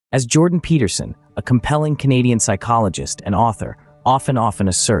As Jordan Peterson, a compelling Canadian psychologist and author, often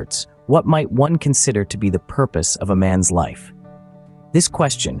asserts, what might one consider to be the purpose of a man's life? This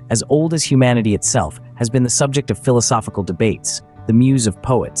question, as old as humanity itself, has been the subject of philosophical debates, the muse of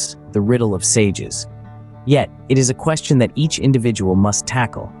poets, the riddle of sages. Yet, it is a question that each individual must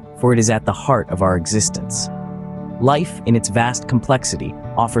tackle, for it is at the heart of our existence. Life, in its vast complexity,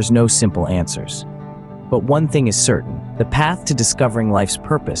 offers no simple answers. But one thing is certain, the path to discovering life's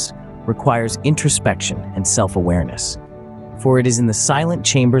purpose requires introspection and self-awareness. For it is in the silent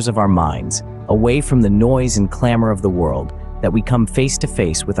chambers of our minds, away from the noise and clamor of the world, that we come face to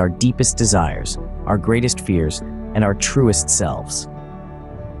face with our deepest desires, our greatest fears, and our truest selves.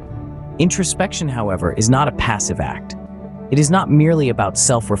 Introspection, however, is not a passive act. It is not merely about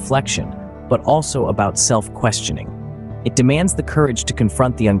self-reflection, but also about self-questioning. It demands the courage to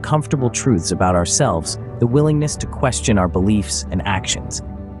confront the uncomfortable truths about ourselves, the willingness to question our beliefs and actions.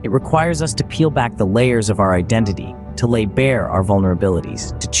 It requires us to peel back the layers of our identity, to lay bare our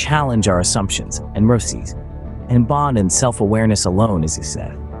vulnerabilities, to challenge our assumptions and mercies. And bond and self-awareness alone, as he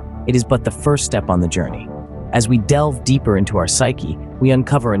said. It is but the first step on the journey. As we delve deeper into our psyche, we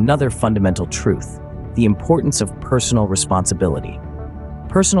uncover another fundamental truth, the importance of personal responsibility.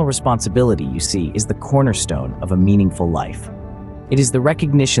 Personal responsibility, you see, is the cornerstone of a meaningful life. It is the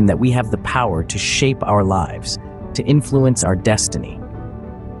recognition that we have the power to shape our lives, to influence our destiny.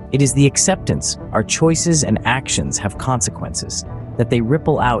 It is the acceptance our choices and actions have consequences, that they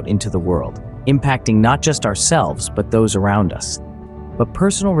ripple out into the world, impacting not just ourselves, but those around us. But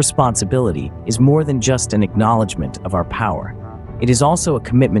personal responsibility is more than just an acknowledgement of our power. It is also a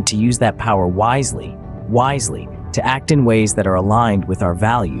commitment to use that power wisely, to act in ways that are aligned with our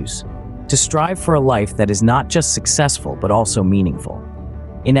values, to strive for a life that is not just successful, but also meaningful.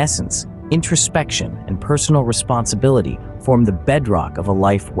 In essence, introspection and personal responsibility form the bedrock of a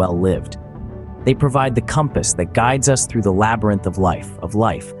life well lived. They provide the compass that guides us through the labyrinth of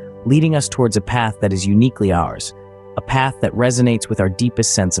life, leading us towards a path that is uniquely ours, a path that resonates with our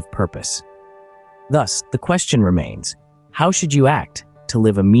deepest sense of purpose. Thus, the question remains, how should you act to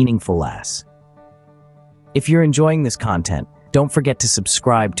live a meaningful life? If you're enjoying this content, don't forget to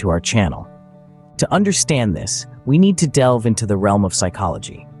subscribe to our channel. To understand this, we need to delve into the realm of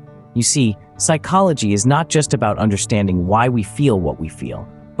psychology. You see, psychology is not just about understanding why we feel what we feel,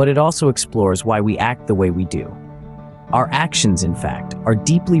 but it also explores why we act the way we do. Our actions, in fact, are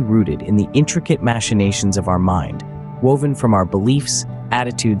deeply rooted in the intricate machinations of our mind, woven from our beliefs,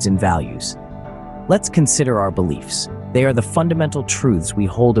 attitudes, and values. Let's consider our beliefs. They are the fundamental truths we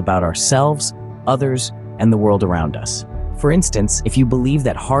hold about ourselves, others, and the world around us. For instance, if you believe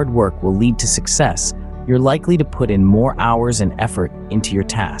that hard work will lead to success, you're likely to put in more hours and effort into your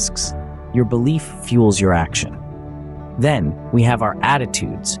tasks. Your belief fuels your action. Then, we have our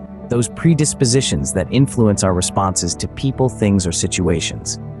attitudes, those predispositions that influence our responses to people, things, or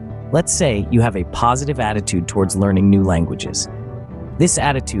situations. Let's say you have a positive attitude towards learning new languages. This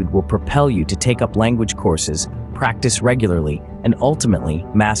attitude will propel you to take up language courses, practice regularly, and ultimately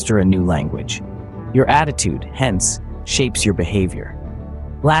master a new language. Your attitude, hence, shapes your behavior.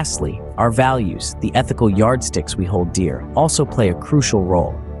 Lastly, our values, the ethical yardsticks we hold dear, also play a crucial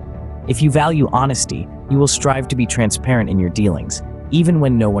role. If you value honesty, you will strive to be transparent in your dealings, even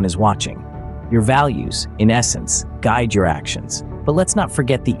when no one is watching. Your values, in essence, guide your actions. But let's not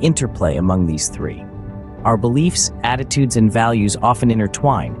forget the interplay among these three. Our beliefs, attitudes, and values often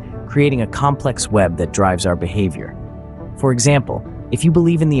intertwine, creating a complex web that drives our behavior. For example, if you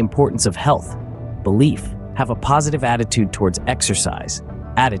believe in the importance of health, have a positive attitude towards exercise,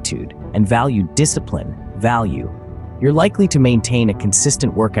 and value discipline, you're likely to maintain a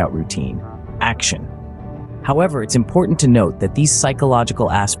consistent workout routine, action. However, it's important to note that these psychological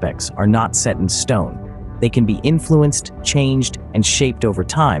aspects are not set in stone. They can be influenced, changed, and shaped over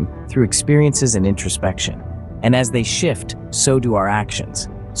time through experiences and introspection. And as they shift, so do our actions.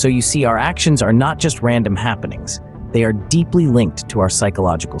 So you see, our actions are not just random happenings. They are deeply linked to our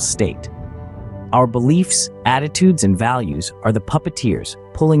psychological state. Our beliefs, attitudes, and values are the puppeteers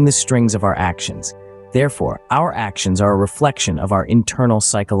pulling the strings of our actions. Therefore, our actions are a reflection of our internal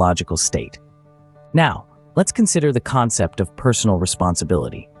psychological state. Now, let's consider the concept of personal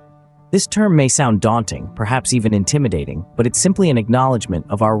responsibility. This term may sound daunting, perhaps even intimidating, but it's simply an acknowledgement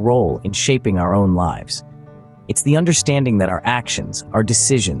of our role in shaping our own lives. It's the understanding that our actions, our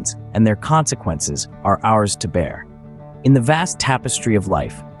decisions, and their consequences are ours to bear. In the vast tapestry of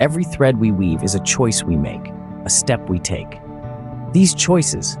life, every thread we weave is a choice we make, a step we take. These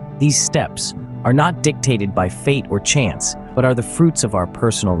choices, these steps, are not dictated by fate or chance, but are the fruits of our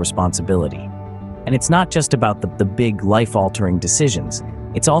personal responsibility. And it's not just about the big life-altering decisions.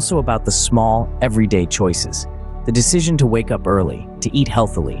 It's also about the small, everyday choices. The decision to wake up early, to eat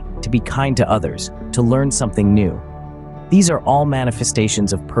healthily, to be kind to others, to learn something new. These are all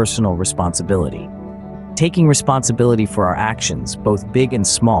manifestations of personal responsibility. Taking responsibility for our actions, both big and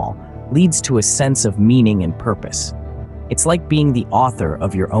small, leads to a sense of meaning and purpose. It's like being the author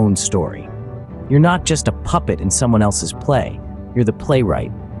of your own story. You're not just a puppet in someone else's play. You're the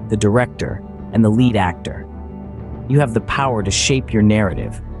playwright, the director, and the lead actor. You have the power to shape your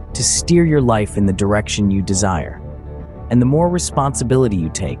narrative, to steer your life in the direction you desire. And the more responsibility you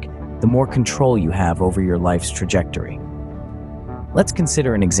take, the more control you have over your life's trajectory. Let's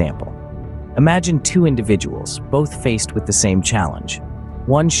consider an example. Imagine two individuals, both faced with the same challenge.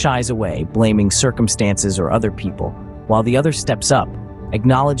 One shies away, blaming circumstances or other people, while the other steps up,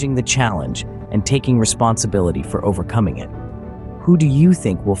 acknowledging the challenge and taking responsibility for overcoming it. Who do you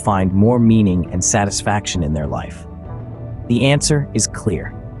think will find more meaning and satisfaction in their life? The answer is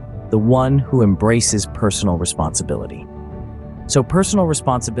clear: the one who embraces personal responsibility. So personal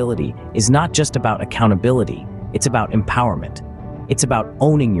responsibility is not just about accountability, it's about empowerment. It's about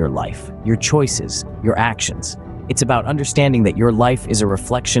owning your life, your choices, your actions. It's about understanding that your life is a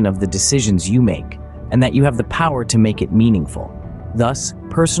reflection of the decisions you make, and that you have the power to make it meaningful. Thus,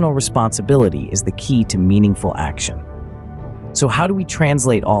 personal responsibility is the key to meaningful action. So how do we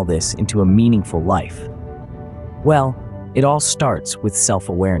translate all this into a meaningful life? Well, it all starts with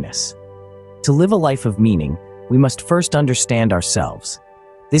self-awareness. To live a life of meaning, we must first understand ourselves.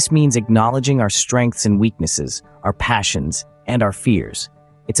 This means acknowledging our strengths and weaknesses, our passions, and our fears.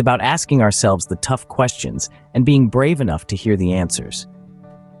 It's about asking ourselves the tough questions and being brave enough to hear the answers.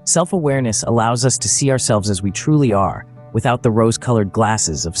 Self-awareness allows us to see ourselves as we truly are, without the rose-colored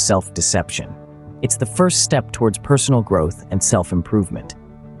glasses of self-deception. It's the first step towards personal growth and self-improvement.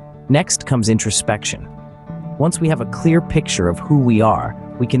 Next comes introspection. Once we have a clear picture of who we are,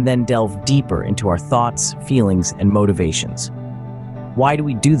 we can then delve deeper into our thoughts, feelings, and motivations. Why do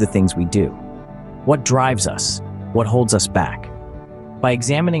we do the things we do? What drives us? What holds us back? By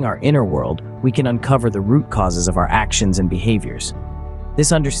examining our inner world, we can uncover the root causes of our actions and behaviors.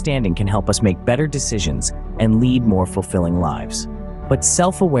 This understanding can help us make better decisions and lead more fulfilling lives. But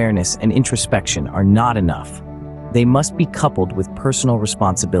self-awareness and introspection are not enough. They must be coupled with personal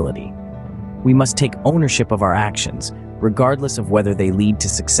responsibility. We must take ownership of our actions, regardless of whether they lead to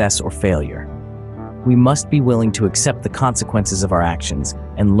success or failure. We must be willing to accept the consequences of our actions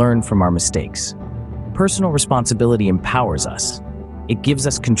and learn from our mistakes. Personal responsibility empowers us. It gives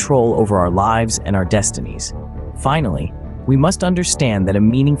us control over our lives and our destinies. Finally, we must understand that a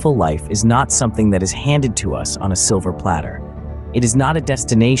meaningful life is not something that is handed to us on a silver platter. It is not a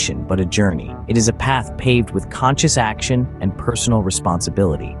destination, but a journey. It is a path paved with conscious action and personal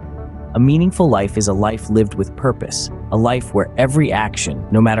responsibility. A meaningful life is a life lived with purpose, a life where every action,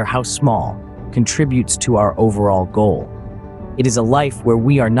 no matter how small, contributes to our overall goal. It is a life where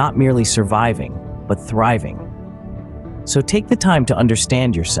we are not merely surviving, but thriving. So take the time to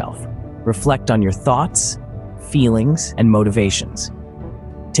understand yourself. Reflect on your thoughts, feelings, and motivations.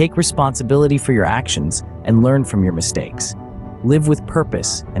 Take responsibility for your actions and learn from your mistakes. Live with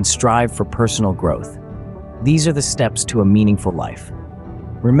purpose and strive for personal growth. These are the steps to a meaningful life.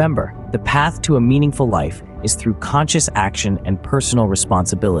 Remember, the path to a meaningful life is through conscious action and personal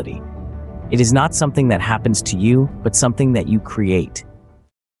responsibility. It is not something that happens to you, but something that you create.